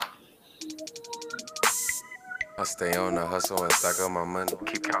I stay on the hustle and stack up my money.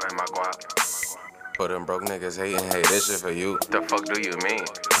 Keep counting my guap. For them broke niggas hating, hey, this shit for you. The fuck do you mean?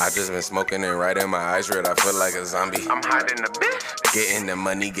 I just been smoking and right in my eyes red, I feel like a zombie. I'm hiding the bitch. Getting the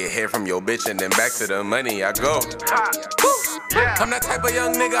money, get hair from your bitch, and then back to the money I go. Ha. Yeah. I'm that type of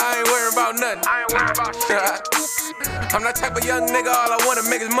young nigga, I ain't worried about nothing. I ain't worried about shit. I'm that type of young nigga, all I wanna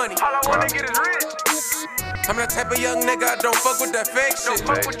make is money. All I wanna get is rich. I'm that type of young nigga, I don't fuck with that fake Don't shit.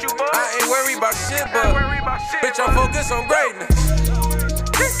 fuck with you, boy. I ain't worried about shit, I but ain't worried about shit. bitch, I'm focused on greatness.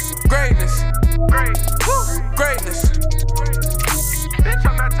 Greatness. Great. Woo. Greatness. Bitch,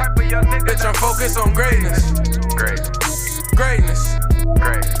 I'm that type of young nigga. Bitch, I'm focused on greatness. Great. Greatness.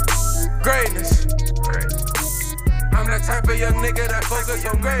 Great. Greatness. Great. I'm that type of young nigga that focus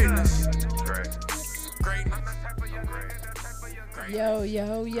on greatness. Great. Greatness. I'm that type of young nigga. That type of young nigga. Yo,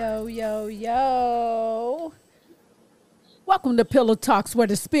 yo, yo, yo, yo. Welcome to Pillow Talks, where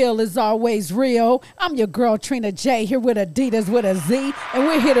the spill is always real. I'm your girl, Trina J, here with Adidas with a Z, and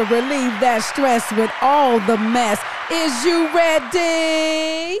we're here to relieve that stress with all the mess. Is you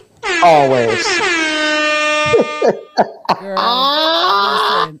ready? Always. Girl,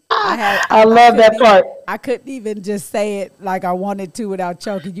 listen, I love that part. I couldn't even just say it like I wanted to without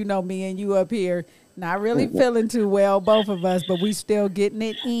choking. You know me and you up here. Not really feeling too well, both of us, but we still getting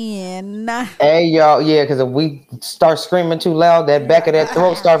it in. Hey, y'all, yeah, because if we start screaming too loud, that back of that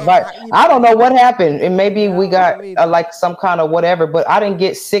throat start biting. I don't know what happened. And maybe we got like some kind of whatever, but I didn't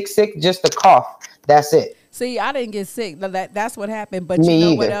get sick, just a cough. That's it. See, I didn't get sick. That's what happened. But Me you know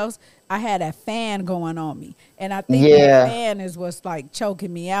either. what else? I had a fan going on me. And I think Yeah. that fan is what's like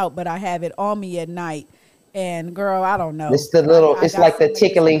choking me out, but I have it on me at night. And girl, I don't know. It's the little, I it's got like the some of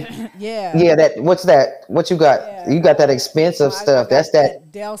tickling. this- Yeah. Yeah, that, what's that? What you got? Yeah. You got that expensive I stuff. got That's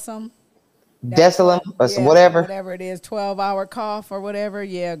that Delsum. Desolum or Yeah, whatever. Whatever it is, 12-hour cough or whatever.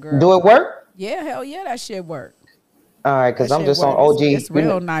 Yeah, girl. Do it work? Yeah, hell yeah, that shit work. All right, because That I'm shit just on work. OG. It's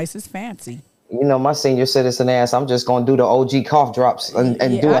real nice. It's fancy. You know, my senior citizen ass, I'm just going to do the OG cough drops and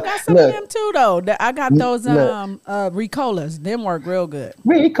Yeah, do I it. got some of them too, though. I got those look. Ricolas. Them work real good.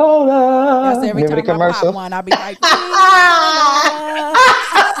 Ricola. That's every Remember the time I pop commercial? one, I'll be like, Ricola.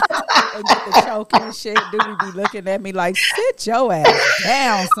 And get the choking and shit. Dude be looking at me like, sit your ass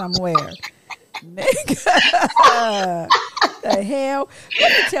down somewhere. Nigga. The hell?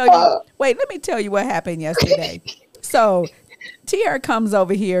 Let me tell you. Wait, let me tell you what happened yesterday. So, Tierra comes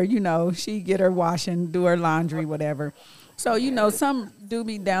over here, you know, she get her washing, do her laundry, whatever. So, you know, some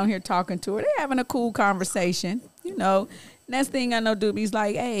doobie down here talking to her. They having a cool conversation, you know. Next thing I know, doobie's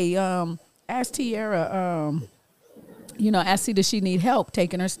like, hey, ask Tierra, you know, ask her, does she need help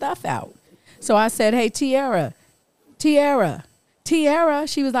taking her stuff out? So I said, hey, Tierra. She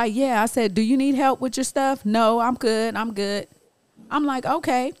was like, yeah. I said, do you need help with your stuff? No, I'm good. I'm like,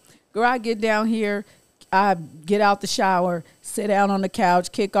 okay. Girl, I get down here. I get out the shower, sit down on the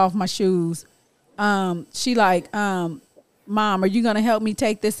couch, kick off my shoes. She like, Mom, are you going to help me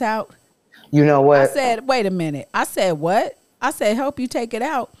take this out? You know what? I said, wait a minute. I said, what? I said, help you take it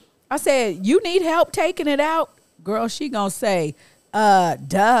out. I said, you need help taking it out? Girl, she going to say,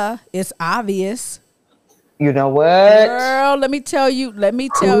 duh, it's obvious. You know what? Girl, let me tell you, the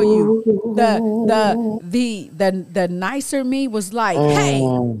nicer me was like, hey,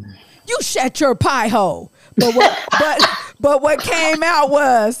 you shut your pie hole. But what came out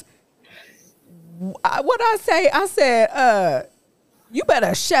was, what I say? I said, you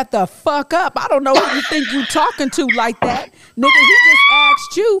better shut the fuck up. I don't know who you think you talking to like that. Nigga, he just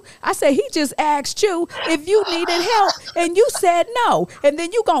asked you. I said, he just asked you if you needed help. And you said no. And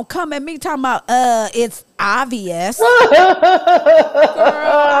then you gonna come at me talking about, it's obvious. Girl,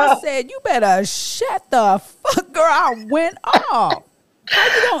 I said, you better shut the fuck. Girl, I went off. How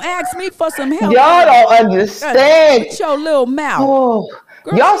you gonna ask me for some help? Y'all don't understand. With your little mouth. Oh,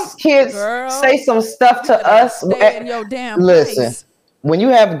 Girl, y'all kids girl, say some stuff to us. Stay in your damn Listen, place. when you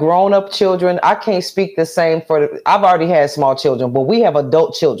have grown-up children, I can't speak the same for. I've already had small children, but we have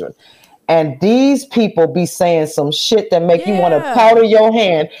adult children, and these people be saying some shit that make you want to Yeah. powder your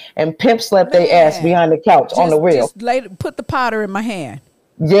hand and pimp slap their ass Man. behind the couch on the real. Just put the powder in my hand.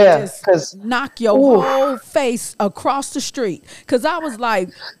 Yeah, Just because knock your whole face across the street. Cause I was like,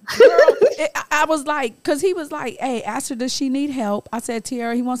 girl, I was like, cause he was like, hey, ask her, does she need help? I said,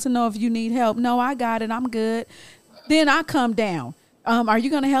 Tierra, he wants to know if you need help. No, I got it. I'm good. Then I come down. Are you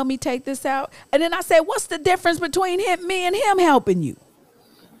gonna help me take this out? And then I said, what's the difference between me and him helping you?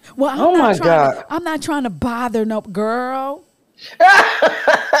 Well, I'm not trying to bother no girl.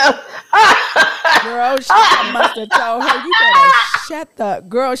 Girl, she must have told her, you better shut the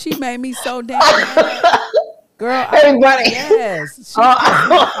girl. She made me so damn mad. Girl, everybody. Yes. She pissed me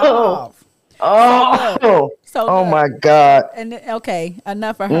off. So Oh look, my God. and okay,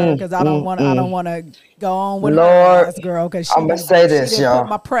 enough of her because I don't want to go on with her Lord, ass girl because I'ma say this, she y'all. put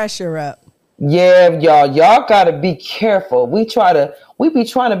my pressure up. Yeah, y'all gotta be careful. We be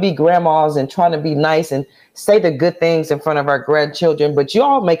trying to be grandmas and trying to be nice and say the good things in front of our grandchildren, but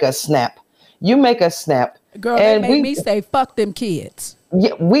y'all make us snap. You make us snap. Girl, And they made me say fuck them kids.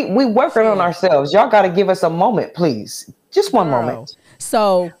 yeah, we working on ourselves. Y'all gotta give us a moment, please. Just one Girl. moment.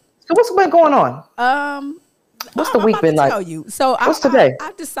 So What's been going on? What's the I'm week about been to like? tell you. So What's today?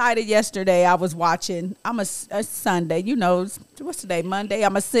 I decided yesterday I was watching. I'm a Sunday. You know what's today? Monday.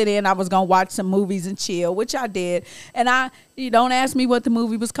 I'm gonna sit in. I was gonna watch some movies and chill, which I did. And you don't ask me what the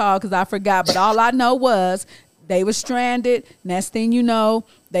movie was called because I forgot. But all I know was they were stranded. Next thing you know,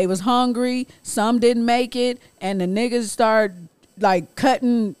 they was hungry. Some didn't make it, and the niggas started like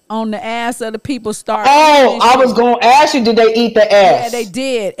cutting on the ass of the people. Oh, I was gonna ask you, did they eat the ass? Yeah, they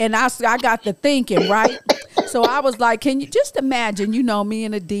did. And I got to thinking, right? So I was like, can you just imagine, me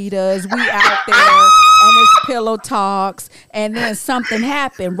and Adidas, we out there and it's pillow talks and then something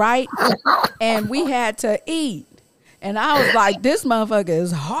happened, right? And we had to eat. And I was like, this motherfucker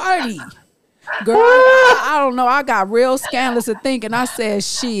is hardy. Girl, I don't know. I got real scandalous of thinking. I said,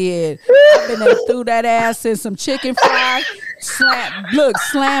 shit, I've been there through that ass in some chicken fry.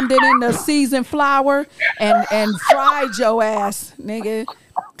 Slammed it in the seasoned flour and fried your ass, nigga.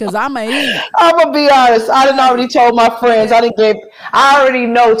 Cause I'ma eat. I'm gonna be honest. I done already told my friends. I already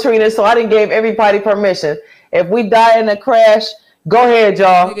know Trina, so I didn't give everybody permission. If we die in a crash, go ahead,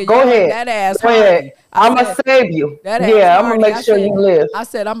 y'all. Nigga, go ahead. That ass go ahead. I'm gonna save you. Yeah, I'm gonna make sure you live. I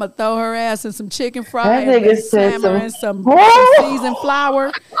said I'm gonna throw her ass in some chicken fry That and nigga said slam her in some Whoa! seasoned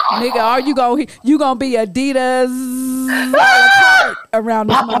flour. Nigga, are you gonna be Adidas a la carte around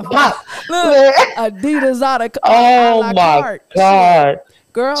this motherfucker? Look, Adidas a la Oh my carte. God.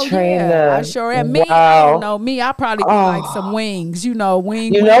 Girl, Trina. yeah, I sure am. Me, I don't know. Me, I probably be like some wings.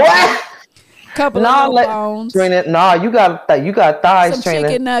 Wing. You know what? Couple of bones. Trina, you got thighs, some Trina.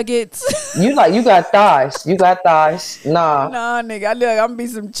 Chicken nuggets. you got thighs. You got thighs. Nah. Nah, nigga. Look, I'm gonna be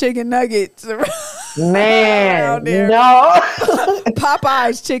some chicken nuggets. Man, no.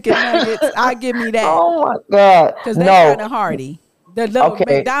 Popeye's chicken nuggets. I give me that. Oh my God. Because they kind of hearty. The little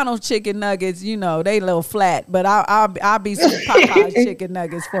McDonald's chicken nuggets, they little flat. But I'll be some Popeye's chicken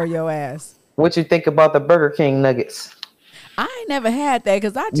nuggets for your ass. What you think about the Burger King nuggets? I ain't never had that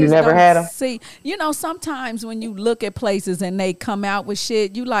because I just never don't had them? see. Sometimes when you look at places and they come out with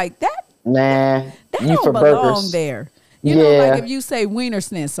shit, you like that. Nah, that you don't for belong burgers. there. You know, like if you say Wiener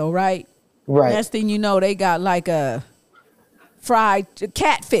Schnitzel, right? Right. Next thing you know, they got like a fried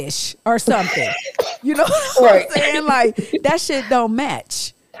catfish or something. You know what I'm saying? Like that shit don't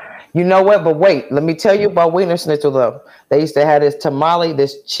match. You know what? But wait, let me tell you about Wiener Schnitzel though. They used to have this tamale,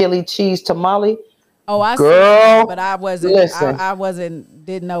 this chili cheese tamale. Oh, I see, but I wasn't. Listen, I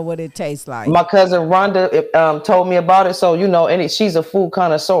didn't know what it tastes like. My cousin Rhonda told me about it, so and she's a food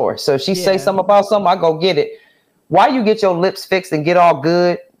connoisseur. So she say something about something, I go get it. Why you get your lips fixed and get all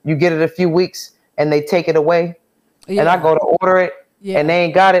good? You get it a few weeks and they take it away, and I go to order it and they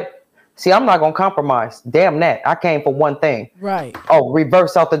ain't got it. See, I'm not gonna compromise. Damn that. I came for one thing. Right. Oh,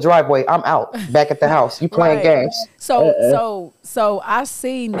 reverse out the driveway. I'm out. Back at the house. You playing games. So I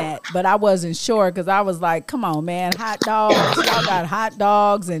seen that, but I wasn't sure because I was like, come on, man, hot dogs. Y'all got hot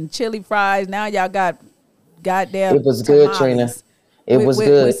dogs and chili fries. Now y'all got goddamn. It was good, Trina. It was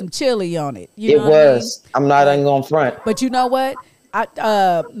good with some chili on it. It was. I'm not even going front. But you know what?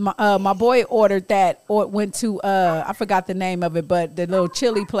 My boy ordered that, or went to I forgot the name of it, but the little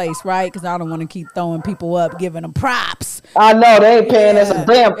chili place, right? Because I don't want to keep throwing people up, giving them props. I know they ain't paying us a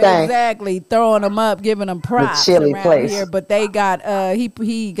damn thing. Exactly, throwing them up, giving them props. The chili around place here, but they got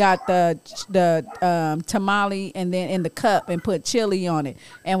he got the tamale and then in the cup and put chili on it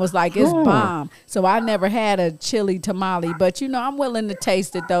and was like it's bomb. So I never had a chili tamale, but I'm willing to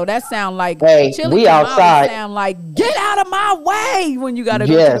taste it though. That sound like chili we tamale outside. Sound like get out of my way. When you gotta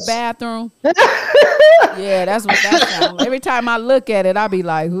go to the bathroom. Yeah, that's what that sounds like. Every time I look at it, I be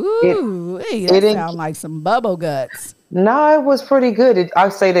like, ooh, that sound like some bubble guts. No, it was pretty good. I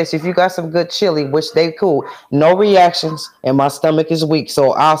say this, if you got some good chili, which they cool, no reactions, and my stomach is weak,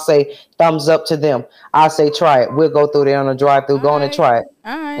 so I'll say thumbs up to them. I'll say try it. We'll go through there on the drive-through, go on and try it.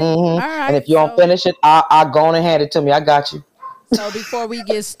 All right. All right. And if you don't finish it, I'll go on and hand it to me. I got you. So before we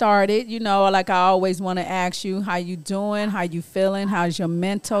get started, like I always want to ask you, how you doing? How you feeling? How's your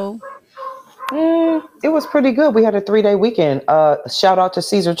mental? It was pretty good. We had a 3-day weekend. Shout out to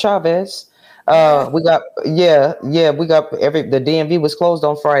Cesar Chavez. We got the DMV was closed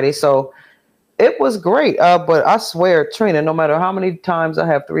on Friday, so it was great. But I swear, Trina, no matter how many times I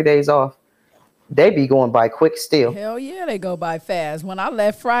have 3 days off, They be going by quick still. Hell yeah, they go by fast. When I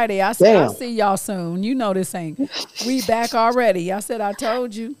left Friday, I said, I'll see y'all soon. You know this ain't. We back already. I said, I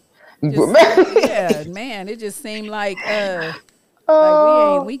told you. Yeah, man, it just seemed like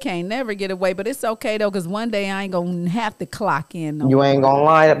we can't never get away. But it's okay, though, because one day I ain't going to have to clock in. You ain't going to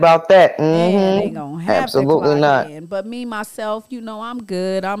lie about that. Man, ain't going to have to clock in. But me, myself, I'm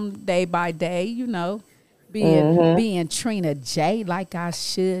good. I'm day by day, being Trina J like I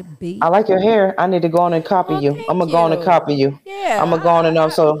should be. I like your hair. I need to go on and copy you. I'm gonna go on and copy you. Yeah, I'm gonna go on and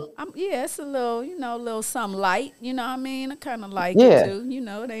also. It's a little, little something light. You know what I mean? I kind of like it too.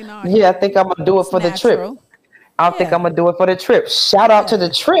 It ain't all. Yeah, I think I'm gonna do it for the trip. I think I'm gonna do it for the trip. Shout out to the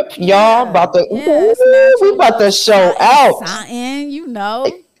trip, y'all. We about to show out.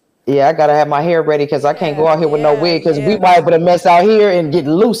 Something, Yeah, I gotta have my hair ready because I can't go out here with no wig because we might to mess out here and get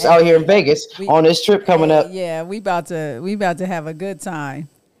loose out here in Vegas on this trip coming up. Yeah, we about to have a good time.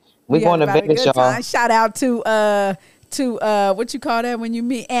 We going to Vegas, y'all. Shout out to what you call that when you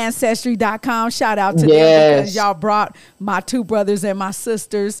meet Ancestry.com. Shout out to them because y'all brought my two brothers and my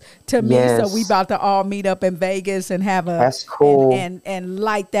sisters to me. So we about to all meet up in Vegas and have that's cool and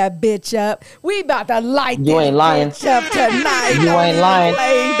light that bitch up. We about to light you ain't lying bitch up tonight. You ain't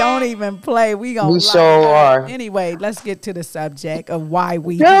lying. Don't even play. We sure are. Anyway, let's get to the subject of why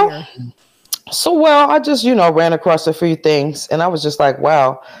we here. So I just ran across a few things and I was just like,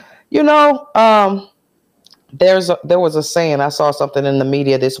 wow, there was a saying, I saw something in the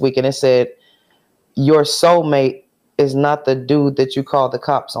media this week and it said, your soulmate is not the dude that you call the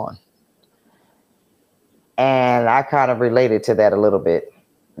cops on. And I kind of related to that a little bit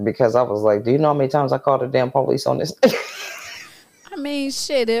because I was like, do you know how many times I called the damn police on this?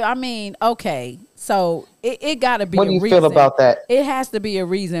 Okay. So it got to be a reason. What do you feel about that? It has to be a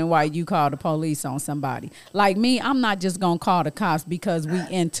reason why you call the police on somebody. Like me, I'm not just going to call the cops because we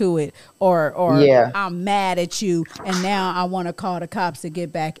into it or I'm mad at you and now I want to call the cops to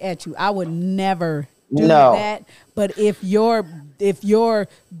get back at you. I would never do that. But if you're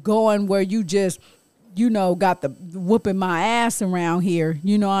going where you just got the whooping my ass around here,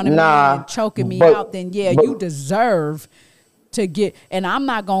 you know what I mean? And choking me out, then you deserve to get, and I'm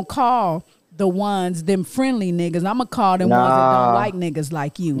not going to call them friendly niggas. I'm going to call them ones that don't like niggas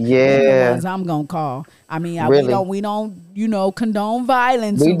like you. Yeah. They're the ones I'm going to call. I mean, we don't condone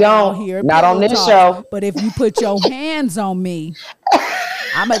violence. We don't. Here, not on this show. But if you put your hands on me,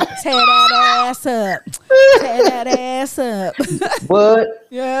 I'm going to tear that ass up. Tear that ass up. What?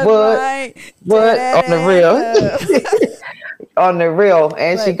 Yeah, what? Right. What? On the real. On the real.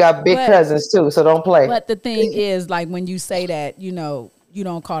 And she got big cousins too, so don't play. But the thing is, like, when you say that, you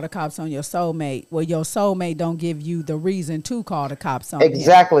don't call the cops on your soulmate. Well, your soulmate don't give you the reason to call the cops on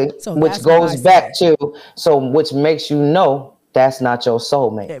exactly. him. So which goes back to, which makes you know that's not your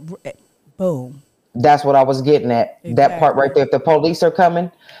soulmate. Boom. That's what I was getting at. Exactly. That part right there. If the police are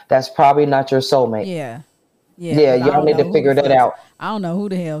coming, that's probably not your soulmate. Yeah. Yeah, y'all need to figure that out. I don't know who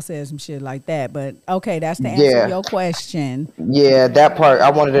the hell says some shit like that, but okay, that's the answer to your question. Yeah, that part. I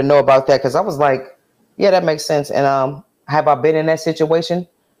wanted to know about that because I was like, yeah, that makes sense. And have I been in that situation?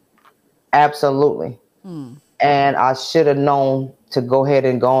 Absolutely. And I should have known to go ahead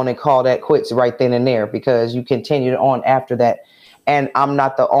and go on and call that quits right then and there because you continued on after that. And I'm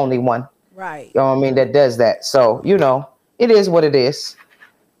not the only one. Right. You know what I mean? That does that. So, it is what it is.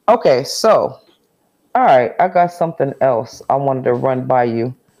 Okay, so. All right, I got something else I wanted to run by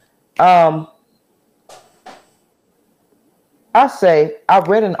you. I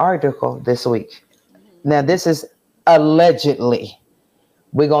read an article this week. Now, this is allegedly.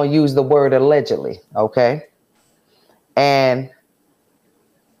 We're going to use the word allegedly, okay? And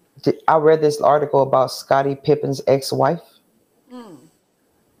I read this article about Scottie Pippen's ex-wife.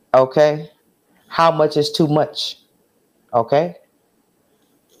 Okay? How much is too much? Okay?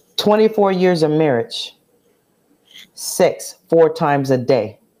 24 years of marriage, sex 4 times a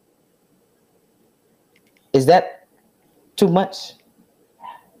day. Is that too much?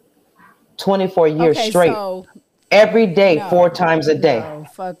 24 years straight. So every day, 4 times a day. No,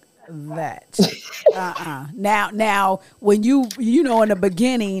 fuck that. Now, when you in the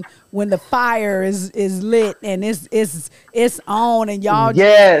beginning, when the fire is lit and it's on and y'all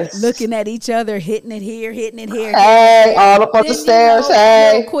just looking at each other, hitting it here. Hey, all up on the stairs.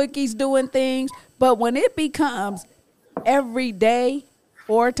 Hey, quickies doing things. But when it becomes every day,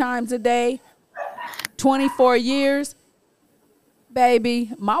 4 times a day, 24 years,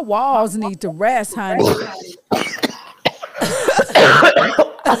 baby, my walls need to rest, honey.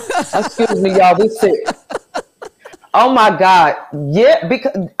 Excuse me, y'all. We sick. Oh my God. Yeah,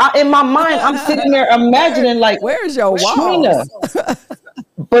 because in my mind, I'm sitting there imagining like, where's your walls?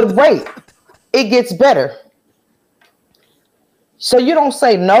 But wait, it gets better. So you don't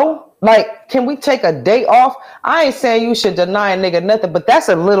say no. Like, can we take a day off? I ain't saying you should deny a nigga nothing, but that's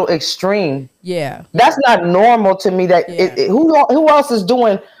a little extreme. Yeah. That's not normal to me. That who else is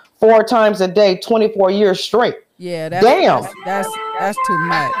doing 4 times a day, 24 years straight? Yeah. Damn. That's too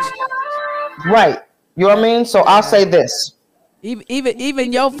much. Right. You know what I mean? So I'll say this.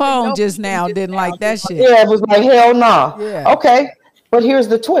 Even your phone just now didn't like that shit. Yeah, it was like, hell nah. Yeah. Okay. But here's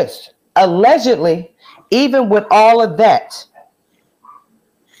the twist. Allegedly, even with all of that,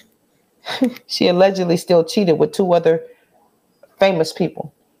 she allegedly still cheated with 2 other famous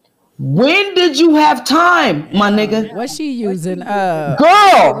people. When did you have time, my nigga? What's she using?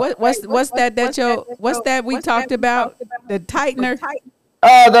 Girl. What's that we talked about? The tightener?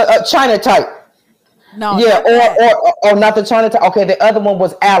 The China type. No. Yeah, or not the China type. Okay, the other one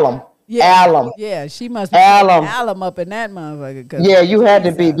was alum. Yeah. Alum. Yeah, she must be alum up in that motherfucker. Yeah, you had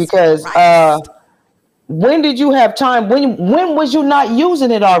to be because when did you have time? When was you not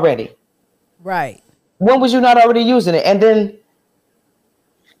using it already? Right. When was you not already using it? And then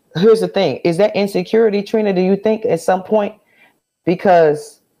here's the thing. Is that insecurity, Trina, do you think at some point?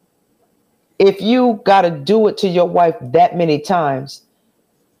 Because if you got to do it to your wife that many times,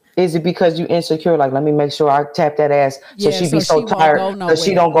 is it because you insecure? Like, let me make sure I tap that ass so she be so tired that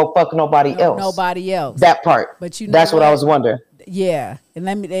she don't go fuck nobody else. Nobody else. That part. But you know that's what I was wondering. Yeah, and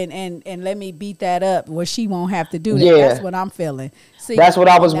let me beat that up where she won't have to do that. Yeah. That's what I'm feeling. See, that's what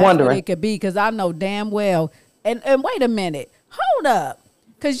I was wondering. What it could be because I know damn well. And wait a minute, hold up,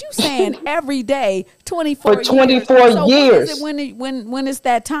 because you saying every day 24 for 24 years. So years. When it's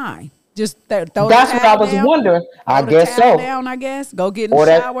that time? Just throw that's what I was wondering. I guess so. Down, I guess. Go get in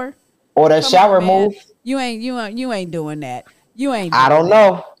the shower. Or that shower move. You ain't doing that. You ain't. I don't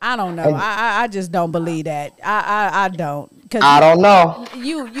know. I don't know. I just don't believe that. I don't. I don't know.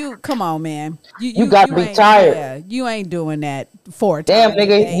 You come on, man. You got to be tired. Yeah, you ain't doing that 4 Damn, times nigga, a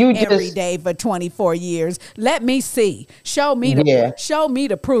day, you every just day for 24 years. Let me see. Show me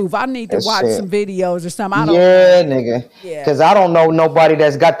the proof. I need to watch some videos or something. I don't know. Nigga. Because I don't know nobody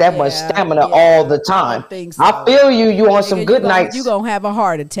that's got that much stamina all the time. I feel you. You on some good nights. You gonna have a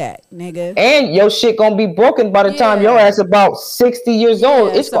heart attack, nigga. And your shit gonna be broken by the time your ass about 60 years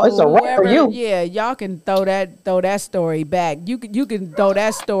old. It's a wrap for you. Yeah, y'all can throw that story back. You can throw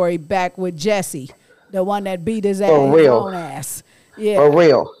that story back with Jesse, the one that beat his own ass. Yeah, for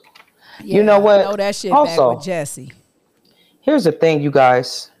real. Yeah, you know what? Throw that shit also, back with Jesse. Here's the thing, you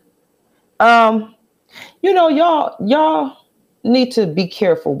guys. You know, y'all need to be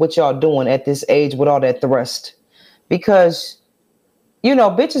careful what y'all doing at this age with all that thrust, because you know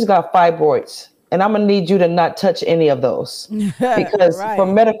bitches got fibroids, and I'm gonna need you to not touch any of those because for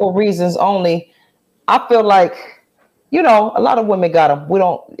medical reasons only. I feel like, you know, a lot of women got them. We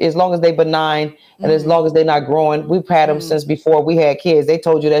don't, as long as they benign and as long as they're not growing. We've had them since before we had kids. They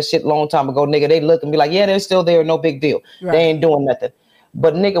told you that shit long time ago, nigga. They look and be like, yeah, they're still there. No big deal. Right. They ain't doing nothing.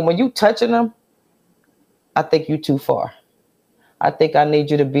 But nigga, when you touching them, I think you too far. I think I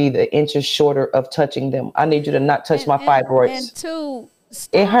need you to be the inches shorter of touching them. I need you to not touch my fibroids. And two,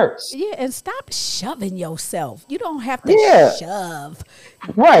 stop, it hurts. Yeah, and stop shoving yourself. You don't have to shove.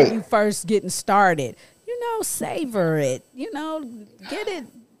 Right. When you first getting started. You know, savor it. You know, get it.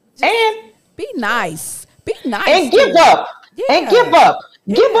 And be nice. Be nice. And give up. Yeah. And give up.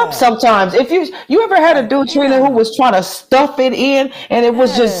 Yeah. Give up sometimes. If you ever had a dude, Trina, who was trying to stuff it in and it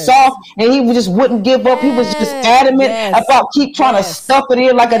was just soft and he just wouldn't give up. He was just adamant about keep trying to stuff it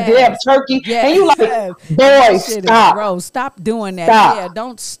in like a damn turkey. And you like, boy, stop. Bro, stop doing that. Stop. Yeah,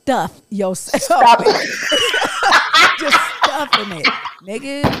 don't stuff yourself. Stop. Just stuffing it.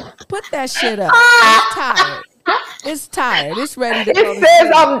 Nigga, put that shit up. It's tired. It's tired. It's ready to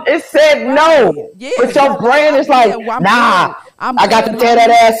go. It said no. Yeah. But your brain is like, nah, I got to tear that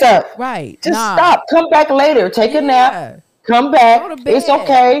ass up. Right. Just stop. Come back later. Take a nap. Come back. It's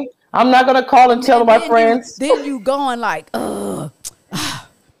okay. I'm not going to call and tell my friends. Then you going like, okay.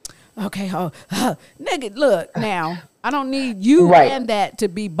 Nigga, look, now, I don't need you and that to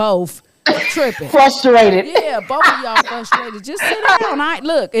be both tripping, frustrated. Yeah, both of y'all frustrated. Just sit down.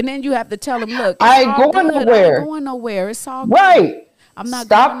 Look, and then you have to tell them, look, I ain't going nowhere. I ain't going nowhere. It's all good. Right. I'm not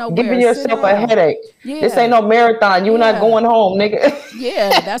Stop going nowhere. giving yourself a headache. Yeah. This ain't no marathon. You're not going home, nigga.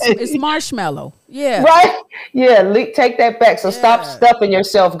 Yeah, it's marshmallow. Yeah. Right? Yeah, take that back. So stop stuffing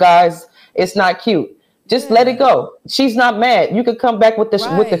yourself, guys. It's not cute. Just let it go. She's not mad. You can come back with get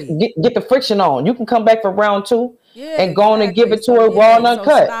the friction on. You can come back for round 2 and go on and give it to her raw and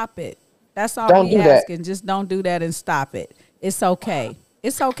uncut. Stop it. That's all we asking. Just don't do that and stop it. It's okay.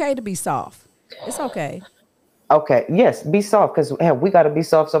 It's okay to be soft. It's okay. Okay. Yes, be soft because we got to be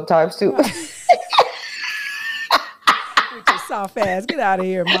soft sometimes too. soft ass. Get out of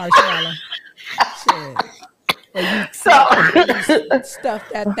here, Marshmallow. Shit. Well, you stuff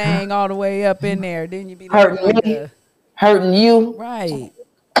that thing all the way up in there. Then you be hurting me, hurting you. Right.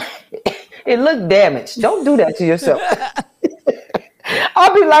 It looked damaged. Don't do that to yourself.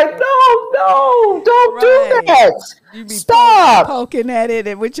 I'll be like, no, don't do that. You be Stop poking at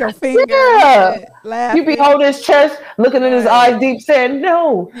it with your finger. Yeah. Laughing. You be holding his chest, looking in his eyes deep, saying,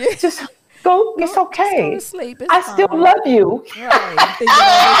 no, just go. It's okay. Go to sleep. It's I fine. still love you. Right. Then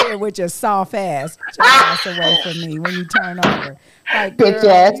you over here with your soft ass. Get your ass away from me when you turn over. Like, Bitch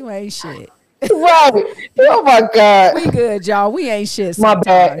girl, ass. you ain't shit. Right. Oh my God. We good, y'all. We ain't shit My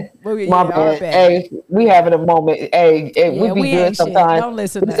sometimes. bad. My bad. Hey, we having a moment. Hey, Yeah, we be we good ain't shit. sometimes. Don't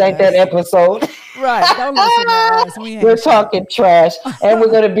listen This to ain't us. that episode. Right. Don't listen to us. We ain't We're shit. talking trash, and we're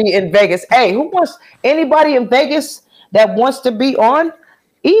gonna be in Vegas. Hey, who wants anybody in Vegas that wants to be on?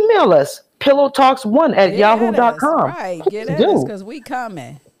 Email us pillowtalks1@yahoo.com. Right. Get at us because we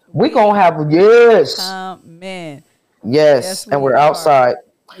coming. We gonna have yes, Man. yes, and we're are. outside.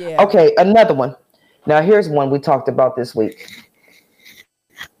 Yeah. Okay, another one. Now here's one we talked about this week.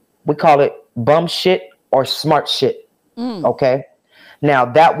 We call it bum shit or smart shit. Okay. Now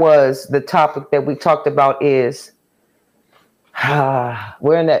that was the topic that we talked about is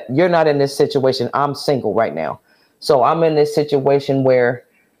we're in that. You're not in this situation. I'm single right now. So I'm in this situation where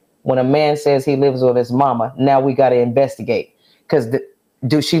when a man says he lives with his mama, now we got to investigate because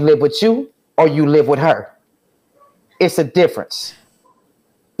do she live with you or you live with her? It's a difference.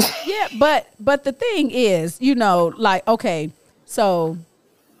 Yeah, but the thing is, like, okay, so,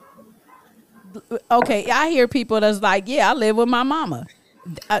 okay, I hear people that's like, yeah, I live with my mama.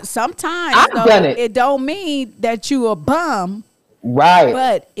 Sometimes I've done it. It don't mean that you a bum, right?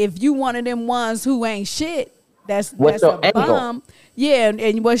 But if you one of them ones who ain't shit, that's What's a your angle? bum. Yeah,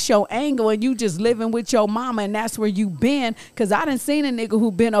 and what's your angle? And you just living with your mama, and that's where you been. Because I done seen a nigga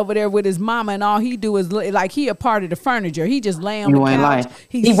who been over there with his mama, and all he do is like he a part of the furniture. He just lay on the couch. Lying.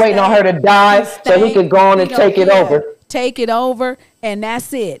 He waiting on her to die so he can go on and take it over. Take it over, and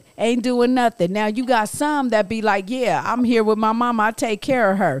that's it. Ain't doing nothing. Now you got some that be like, yeah, I'm here with my mama. I take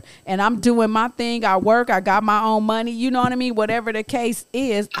care of her, and I'm doing my thing. I work. I got my own money. You know what I mean? Whatever the case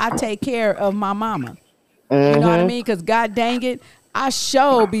is, I take care of my mama. You know what I mean? Because God dang it, I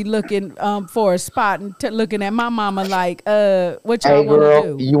sure be looking for a spot and looking at my mama like, what y'all want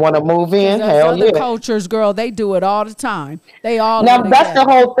to do? You want to move in? Hell other yeah. cultures, girl, they do it all the time. They all now that's the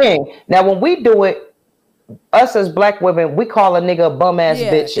whole thing. Now when we do it, us as black women, we call a nigga a bum ass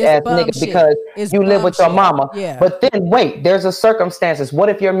bitch ass nigga shit. because It's you live with your mama. Yeah. But then wait, there's a circumstances. What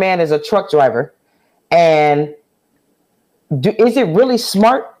if your man is a truck driver, and is it really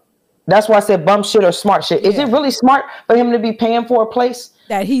smart? That's why I said bum shit or smart shit. Is it really smart for him to be paying for a place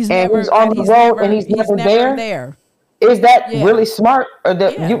that he's and never he's on the road and he's never there? Is that really smart, or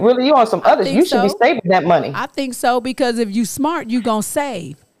that you on some others? You should be saving that money. I think so, because if you smart, you gonna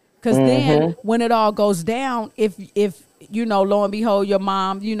save. Because then when it all goes down, if lo and behold, your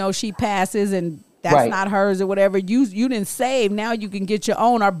mom, she passes and that's not hers or whatever, you didn't save. Now you can get your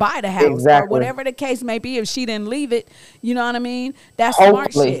own or buy the house or whatever the case may be. If she didn't leave it, you know what I mean? That's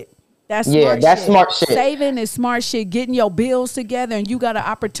smart shit. That's smart shit. Saving is smart shit. Getting your bills together, and you got an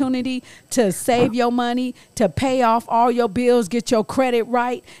opportunity to save your money, to pay off all your bills, get your credit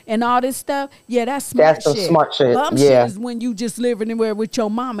right, and all this stuff. Yeah, that's smart shit. That's some smart shit. Bum shit is when you just live anywhere with your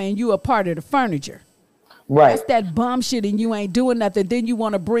mama and you a part of the furniture. Right. That's that bum shit, and you ain't doing nothing. Then you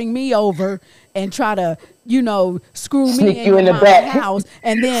want to bring me over and try to, screw Sneak me you in the my back house,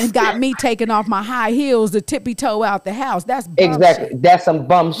 and then got me taking off my high heels to tippy toe out the house. That's bum shit. That's some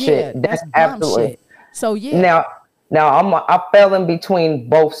bum shit. Yeah, that's bum absolutely. Shit. So yeah. Now I fell in between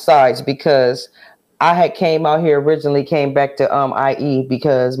both sides because I had came back to IE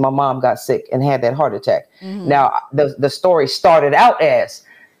because my mom got sick and had that heart attack. Now the story started out as,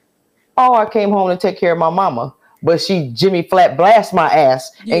 I came home to take care of my mama, but she Jimmy Flat blast my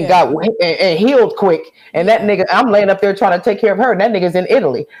ass and got and healed quick. And that nigga, I'm laying up there trying to take care of her, and that nigga's in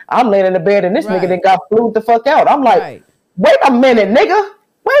Italy. I'm laying in the bed, and this nigga then got flew the fuck out. I'm like, wait a minute, nigga,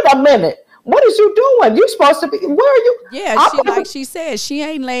 wait a minute. What is you doing? You supposed to be, where are you? Yeah, she said, she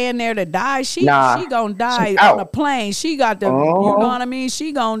ain't laying there to die. She gonna die on a plane. She got the, you know what I mean?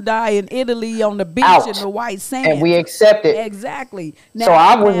 She gonna die in Italy on the beach in the white sand. And we accept it. Exactly. Now, so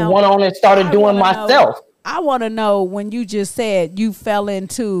I went on and started doing myself. I want to know, when you just said you fell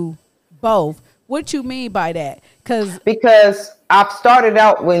into both, what you mean by that? Because I've started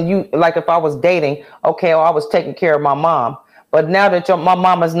out when if I was dating, I was taking care of my mom. But now that my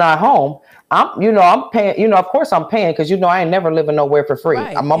mama's not home, I'm paying. Of course I'm paying because I ain't never living nowhere for free.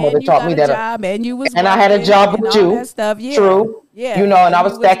 Right. My mother And you taught got me a that. job, and you was And I had a working job and with all you. that stuff. Yeah. True. Yeah. And I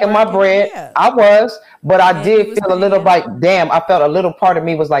was you was stacking my working. bread. Yeah. I was, but I And you did was feel a little paying. like, damn, I felt a little part of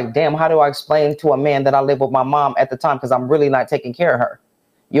me was like, damn, how do I explain to a man that I live with my mom at the time? Because I'm really not taking care of her.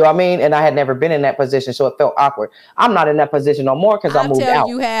 You know what I mean? And I had never been in that position, so it felt awkward. I'm not in that position no more because I moved out. I'll tell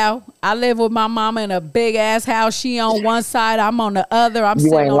you how. I live with my mama in a big ass house. She on one side, I'm on the other. I'm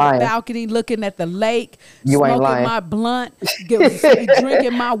sitting on lying. the balcony looking at the lake, You ain't smoking lying. my blunt,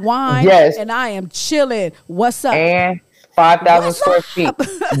 drinking my wine, Yes. and I am chilling. What's up? And 5,000 What's square up?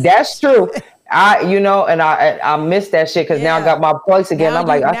 feet. That's true. I miss that shit because now I Yeah. got my place again. Now I'm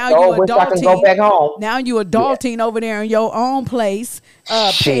like, you- I now so you wish I can go adulting. back home. Now you adulting over there in your own place,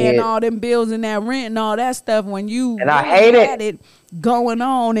 paying Shit. all them bills and that rent and all that stuff when you And I really hate it. had it going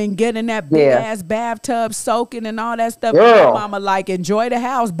on and getting that big Yeah. ass bathtub soaking and all that stuff. Girl. My mama like, enjoy the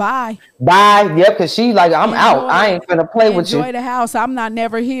house. Bye. Bye. Yep, because she like, I'm out. Enjoy I it. ain't finna play with you. Enjoy the house. I'm not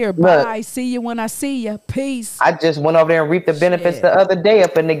never here. Look. Bye. See you when I see you. Peace. I just went over there and reaped the benefits Shit. the other day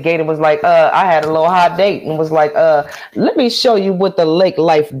up in the gate and was like, I had a little hot date and was like, let me show you what the lake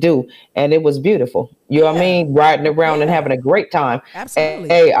life do. And it was beautiful. You know what I Yeah. mean? Riding around and Yeah. having a great time. Absolutely.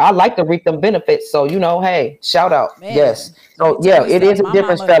 And, hey, I like to reap them benefits. So, hey, shout out. Man, Yes. So, let me yeah, tell you it is a something. My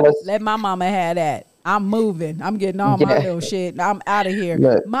difference, mama- fellas. Let my mama have that. I'm moving. I'm getting all my Yeah. little shit. I'm out of here.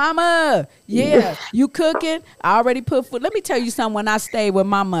 Look. Mama, yeah, you cooking? I already put food. Let me tell you something. When I stayed with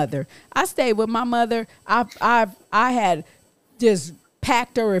my mother, I had just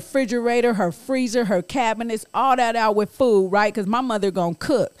packed her refrigerator, her freezer, her cabinets, all that out with food, right? Because my mother gonna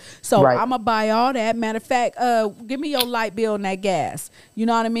cook. So Right. I'm gonna buy all that. Matter of fact, give me your light bill and that gas. You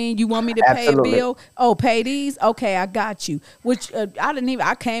know what I mean? You want me to pay a Absolutely. bill? Oh, pay these? Okay, I got you. Which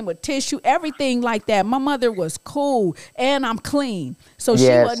I came with tissue, everything like that. My mother was cool and I'm clean. So she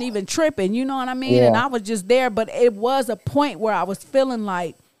Yes. wasn't even tripping, you know what I mean? And Yeah. I was just there, but it was a point where I was feeling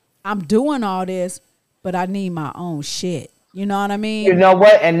like I'm doing all this, but I need my own shit. You know what I mean? You know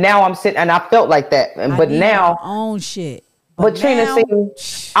what? And now I'm sitting, and I felt like that. I But need now, my own shit. but Trina, now,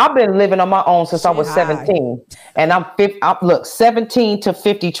 see, I've been living on my own since I was Shit high. 17. And I'm 50, look, 17 to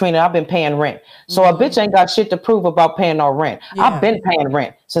 50, Trina, I've been paying rent. So a bitch ain't got shit to prove about paying no rent. Yeah. I've been paying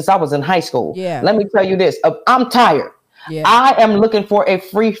rent since I was in high school. Yeah. Let me tell you this. I'm tired. Yeah. I am looking for a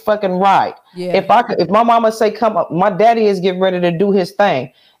free fucking ride. Yeah. If my mama say come up, my daddy is getting ready to do his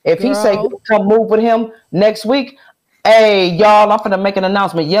thing. If he say Girl. come move with him next week, hey y'all, I'm gonna make an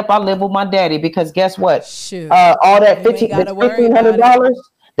announcement. Yep, I live with my daddy because guess what? Shoot. All that You ain't gotta worry about $1,500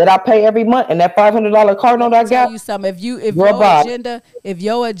 that I pay every month and that $500 car note I Tell got. you something. If Girl, bye.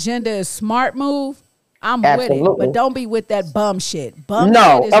 your agenda is smart move, I'm with it. Absolutely. But don't be with that bum shit. Bum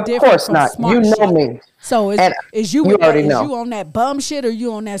No, shit is of different course from not. smart You know shit. me. So And is you you with that, already is know. you on that bum shit or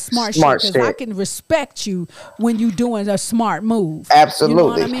you on that smart Smart shit? Because I shit. can respect you when you doing a smart move. Absolutely. You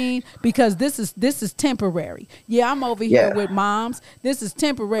know what I mean? Because this is temporary. Yeah, I'm over here Yeah. with moms. This is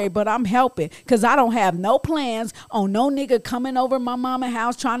temporary, but I'm helping because I don't have no plans on no nigga coming over my mama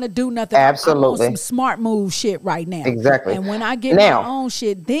house trying to do nothing. I'm Absolutely. on some smart move shit right now. Exactly. And when I get Now- my own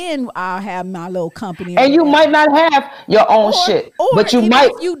shit, then I'll have my little company. And or you whatever. might not have your own shit, Or but you even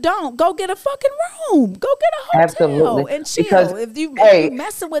might. if you don't, go get a fucking room. Go get a hotel Absolutely. and chill. Because, if you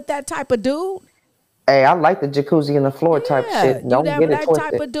messing with that type of dude, Hey, I like the jacuzzi and the floor type shit. Don't you get it that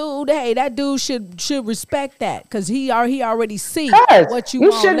twisted. type of dude. Hey, that dude should respect that because he already see Yes, what you you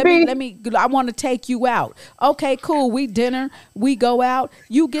want. should Let me. I want to take you out. Okay, cool. We dinner. We go out.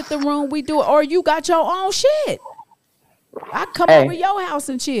 You get the room. We do it. Or you got your own shit. I come Hey. over your house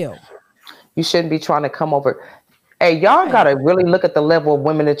and chill. You shouldn't be trying to come over. Hey, y'all gotta really look at the level of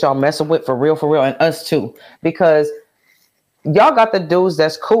women that y'all messing with for real, and us too. Because y'all got the dudes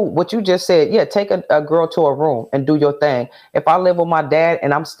that's cool. What you just said, yeah, take a girl to a room and do your thing. If I live with my dad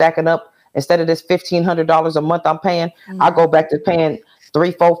and I'm stacking up, instead of this $1,500 a month I'm paying, I go back to paying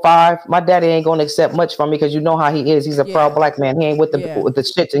 3, 4, 5. My daddy ain't gonna accept much from me because you know how he is. He's a proud black man. He ain't with the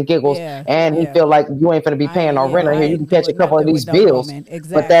shits and giggles, and he feel like you ain't gonna be paying no rent here. You can catch a couple of these bills,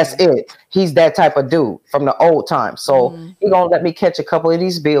 but that's it. He's that type of dude from the old times. So he gonna let me catch a couple of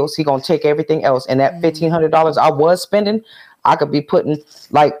these bills. He gonna take everything else, and that $1,500 I was spending, I could be putting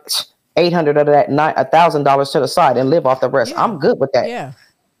like 800 of that, $1,000 to the side and live off the rest. I'm good with that. Yeah.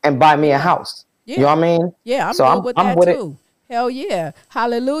 And buy me a house. Yeah. You know what I mean? Yeah, I'm So good with that with too. Hell yeah.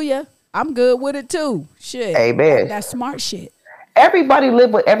 Hallelujah. I'm good with it too. Shit. Amen. That's smart shit. Everybody live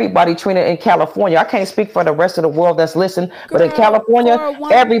with everybody, Trina, in California. I can't speak for the rest of the world that's listening, but in Girl, California, for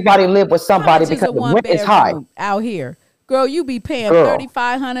one- everybody live with How somebody much is because a the one rent is high. bedroom out here? Girl, you be paying Girl.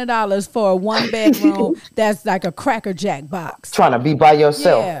 $3,500 for a 1-bedroom that's like a Cracker Jack box. Trying to be by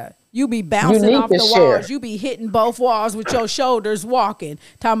yourself. Yeah. You be bouncing need off to the share. walls. You be hitting both walls with your shoulders walking.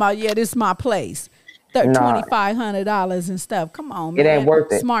 Talking about, yeah, this is my place. Nah. $2,500 and stuff. Come on, man. It ain't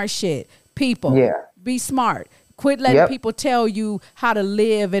worth it. Smart shit. People, Yeah. be smart. Quit letting Yep. people tell you how to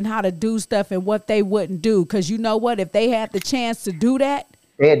live and how to do stuff and what they wouldn't do. Because you know what? If they had the chance to do that,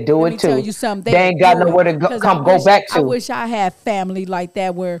 They'd do let it me too. tell you something. They ain't got do it. nowhere to go, 'Cause go back to. I wish I had family like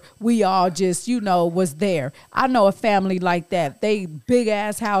that where we all just, was there. I know a family like that. They big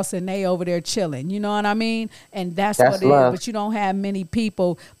ass house and they over there chilling. You know what I mean? And that's what it love. is. But you don't have many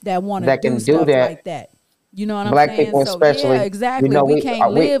people that want to That can do do stuff that. like that. You know what Black I'm saying? people So, especially, yeah, exactly. you know, we we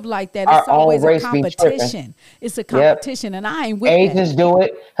can't live like that. our It's always own a race be tripping. competition. It's a competition, and I ain't with Asians that. do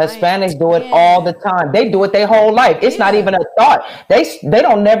it. Hispanics do it yeah. all the time. They do it their whole life. It's not Yeah. even a thought. They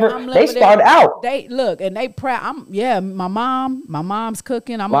don't never. I'm They living start there. out. They look and they proud. My mom's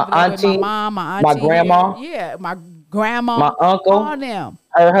cooking. I'm My over there with my auntie, mom, my my auntie grandma. here. Yeah, my grandma, My uncle, all them.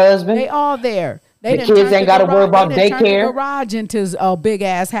 her husband. They all there. They The done kids turned ain't gotta worry about they done turned daycare. the garage into a big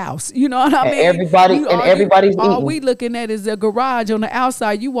ass house. You know what I And mean? everybody's all eating. we looking at is a garage on the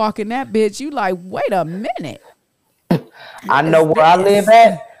outside. You walk in that bitch, you like, wait a minute. I know where I live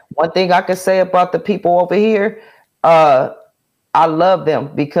at. One thing I can say about the people over here, I love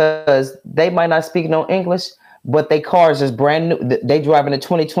them because they might not speak no English, but they cars is brand new. They driving a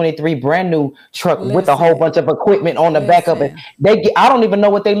 2023 brand new truck with a whole Listen. bunch of equipment on the back of it. Listen. I don't even know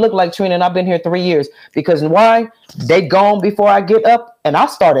what they look like, Trina, and I've been here 3 years. Because why? They gone before I get up, and I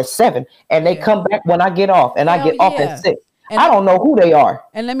start at 7, and they Yeah. come back when I get off, and I Hell get off yeah. at 6. And- I don't know who they are.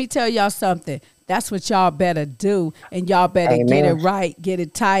 And let me tell y'all something. That's what y'all better do. And y'all better get it Amen. right, get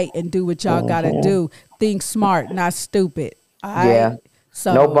it tight, and do what y'all got to do. Think smart, not stupid. All right? Yeah.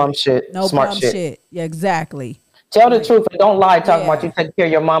 So, No bum shit, No smart bum shit. shit. Yeah, exactly. Tell the truth and don't lie talking Yeah. about you taking care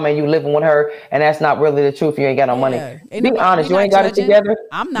of your mama and you living with her, and that's not really the truth. You ain't got no money. Yeah. Ain't Be nobody- honest, we you not ain't got judging. it together.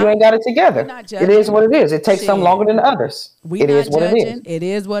 I'm not. You ain't got it together. We not It is judging. what it is. It takes some Shit. longer than others. We It not is what it judging. is. It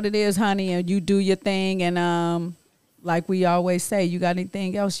is what it is, honey. And you do your thing. And like we always say, you got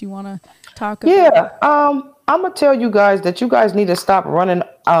anything else you want to talk about? Yeah. I'm gonna tell you guys that you guys need to stop running.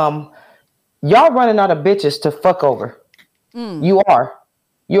 Y'all running out of bitches to fuck over. You are.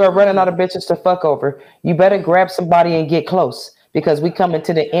 You are running out of bitches to fuck over. You better grab somebody and get close because we coming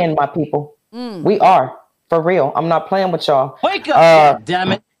to the end, my people. We are for real. I'm not playing with y'all. Wake up,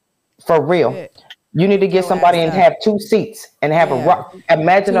 damn it. For real. Yeah. You need to get your somebody ass and up. have 2 seats and have a Yeah. rock.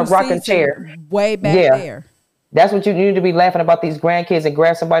 Imagine a 2 rocking seats chair. and way back Yeah. there. That's what you need to be laughing about these grandkids and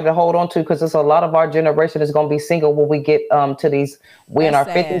grab somebody to hold on to because it's a lot of our generation is going to be single when we get to these. We in our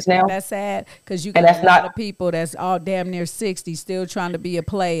That's sad. 50s now. That's sad because you And got that's a lot not- of people that's all damn near 60 still trying to be a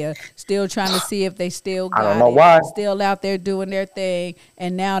player, still trying to see if they still got I don't know it, why. still out there doing their thing.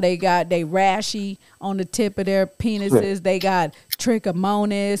 And now they rashy on the tip of their penises. They got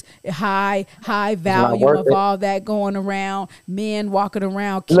trichomonas, high value worth of it. all that going around. Men walking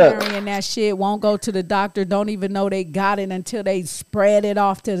around Look. carrying that shit, won't go to the doctor, don't even know they got it until they spread it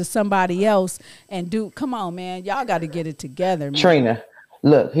off to somebody else. And come on, man, y'all got to get it together, man. Trina,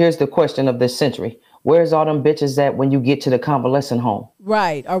 look, here's the question of this century. Where's all them bitches at when you get to the convalescent home?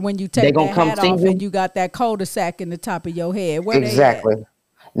 Right, or when you They take gonna that come hat see off you? and you got that cul-de-sac in the top of your head. Where Exactly. They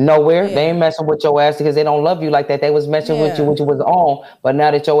Nowhere. Yeah. They ain't messing with your ass because they don't love you like that. They was messing with you Yeah. when you was on, but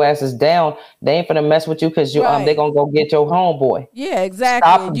now that your ass is down, they ain't finna mess with you because you Right. they gonna go get your homeboy. at? Yeah, exactly.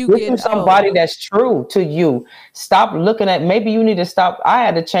 Stop. And you Get you get somebody old. that's true to you. Stop looking at. Maybe you need to stop. I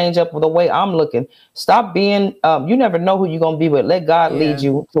had to change up the way I'm looking. Stop being. You never know who you're gonna be with. Let God Yeah. lead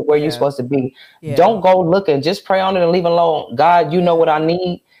you to where Yeah. you're supposed to be. Yeah. Don't go looking. Just pray on it and leave it alone. God, you know what I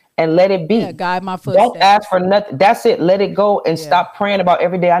need, and let it be. Yeah, guide my footsteps. Don't ask for nothing. That's it. Let it go and Yeah. stop praying about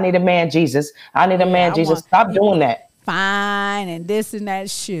every day. I need a man, Jesus. I need a Yeah, man, I Jesus. want- Stop doing that. Fine and this and that.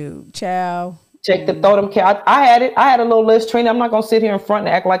 Shoot, child. Check the throw them. I had it. I had a little list, Trina. I'm not gonna sit here in front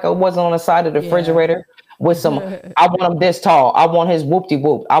and act like I wasn't on the side of the Yeah. refrigerator with some. I want him this tall. I want his whoop de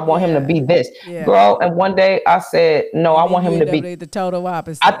whoop. I want him to Yeah. be this, Yeah. girl. And one day I said, no, I And want you him to end up be. the total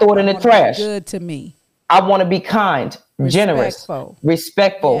opposite. I threw it in the want to be trash. Good to me. I want to be kind, generous,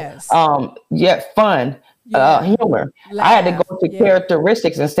 respectful. Yes. Yet fun. Yeah. Humor. I had to Laugh. go to Yeah.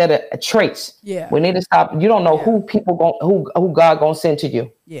 characteristics instead of traits. Yeah. We need to stop. You don't know Yeah. who people who God gonna send to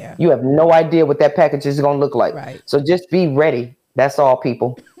you. Yeah. You have no idea what that package is gonna look like. Right. So just be ready. That's all,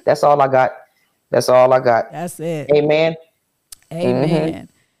 people. That's all I got. That's all I got. That's it. Amen. Amen.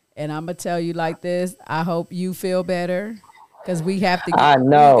 And I'm gonna tell you like this. I hope you feel better because we have to. I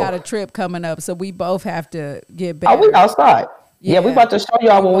know. We got a trip coming up, so we both have to get Are better. we outside? Yeah, we about to show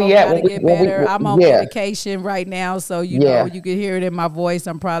y'all when we at. Gotta get better. I'm on yeah. medication right now, so you know you can hear it in my voice.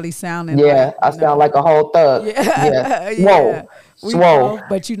 I'm probably sounding I sound like a whole thug. Yeah. Swole.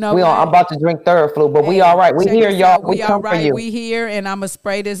 But you know, I'm about to drink Theraflu, but we all right. We here, y'all. We come for you. We here, and I'm gonna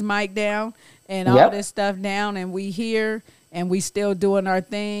spray this mic down and all this stuff down, and we here, and we still doing our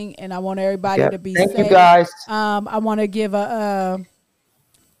thing. And I want everybody to be safe. Thank you, guys. I want to give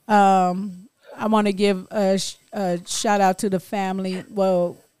a shout out to the family.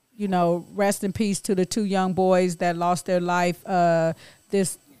 Well, you know, rest in peace to the 2 young boys that lost their life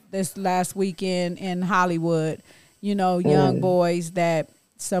this last weekend in Hollywood. You know, young boys that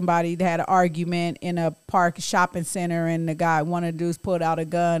somebody had an argument in a park shopping center, and the guy, one of the dudes, pulled out a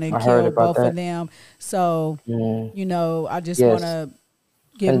gun and killed both of them. So, you know, I just want to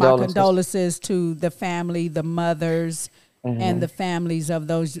give my condolences to the family, the mothers, and the families of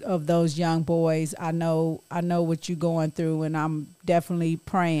those young boys. I know what you're going through, and I'm definitely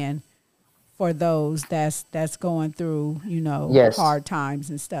praying for those that's going through, you know, hard times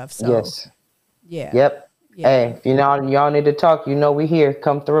and stuff. So yeah. Hey, if y'all need to talk, you know we here.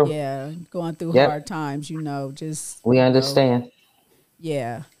 Come through. Yeah, going through hard times, you know, just we understand.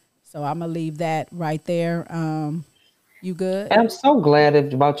 Yeah. So I'm gonna leave that right there. You good? And I'm so glad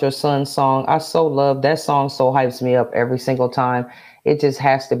about your son's song. I so love that song. So hypes me up every single time. It just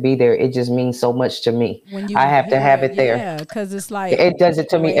has to be there. It just means so much to me. I have to have it there. Yeah, because it's like it does it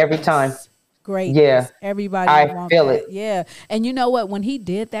to me every time. Great. Yeah. Everybody I feel that. it. Yeah. And you know what? When he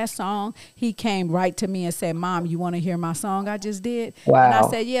did that song, he came right to me and said, "Mom, you want to hear my song I just did?" Wow. And I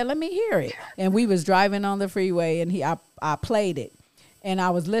said, "Yeah, let me hear it." And we was driving on the freeway, and I played it. And I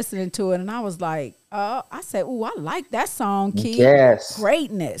was listening to it, and I was like, I said, "Ooh, I like that song, Keith. Yes.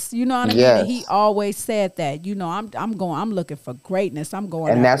 Greatness." You know what I mean? And he always said that. You know, I'm looking for greatness. I'm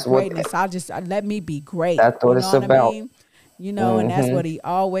going and after greatness. Let me be great. That's what it's about. I mean? You know, and that's what he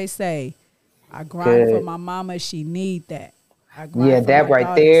always say. I grind for my mama. She need that. I grind for that my right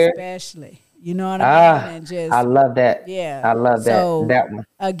daughter there. Especially. You know what I mean? And just, I love that. Yeah. I love that. So, that one.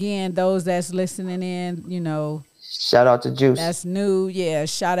 Again, those that's listening in, you know. Shout out to Juice. That's new. Yeah.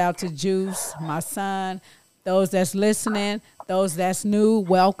 Shout out to Juice, my son. Those that's listening, those that's new,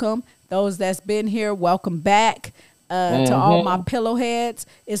 welcome. Those that's been here, welcome back. To all my pillow heads.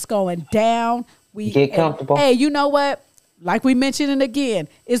 It's going down. Get comfortable. Hey, you know what? Like we mentioned it again,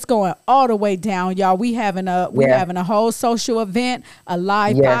 it's going all the way down, y'all. We having a whole social event, a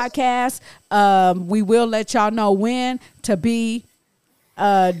live podcast. We will let y'all know when to be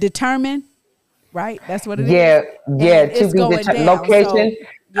determined. Right? That's what it is. Yeah. To be determined. Location.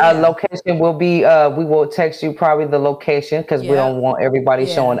 Location will be. We will text you probably the location because we don't want everybody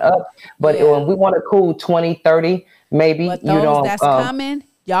showing up. But when we want a cool 20, 30, maybe. But those that's coming.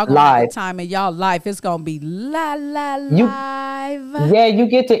 Y'all gonna have the time in y'all life. It's gonna be live. Yeah, you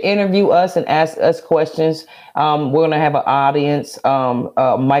get to interview us and ask us questions. We're gonna have an audience,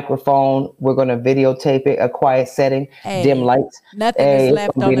 a microphone. We're gonna videotape it, a quiet setting, dim lights. Nothing is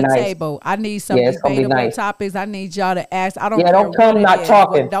left on the table. I need some debatable topics. I need y'all to ask. I don't care don't come what not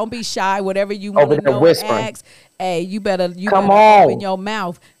talking. Don't be shy. Whatever you want to know and ask. Hey, you better open your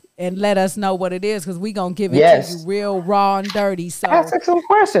mouth and let us know what it is, because we're going to give it to you real raw and dirty. So ask some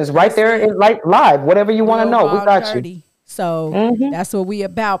questions right there in live, whatever you want to know. We got you. So that's what we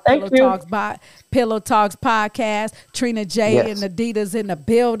about. Pillow Talks Podcast. Trina J and Adidas in the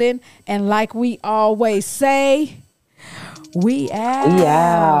building. And like we always say, we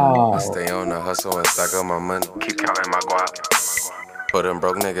out. I stay on the hustle and stack up my money. Keep counting my guap. But them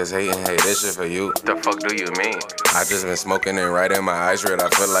broke niggas hating, hey, this shit for you. The fuck do you mean? I just been smoking and right in my eyes red, I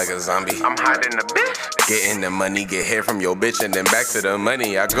feel like a zombie. I'm hiding the bitch. Getting the money, get hair from your bitch, and then back to the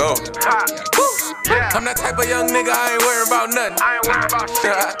money I go. I'm that type of young nigga, I ain't worried about nothing. I ain't worried about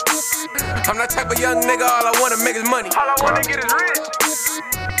shit. I'm that type of young nigga, all I wanna make is money. All I wanna get is rich.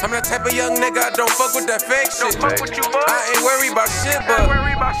 I'm that type of young nigga, I don't fuck with that fake shit. Don't fuck with you, bud. I ain't worried about shit, but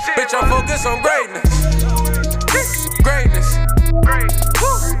bitch, I'm focused on greatness. Greatness.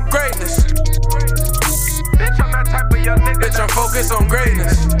 Greatness. Bitch, I'm that type of young nigga. Bitch, I'm focused on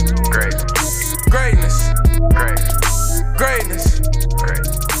greatness. Greatness. Greatness.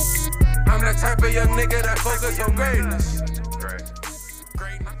 I'm that type of young nigga that focus on greatness.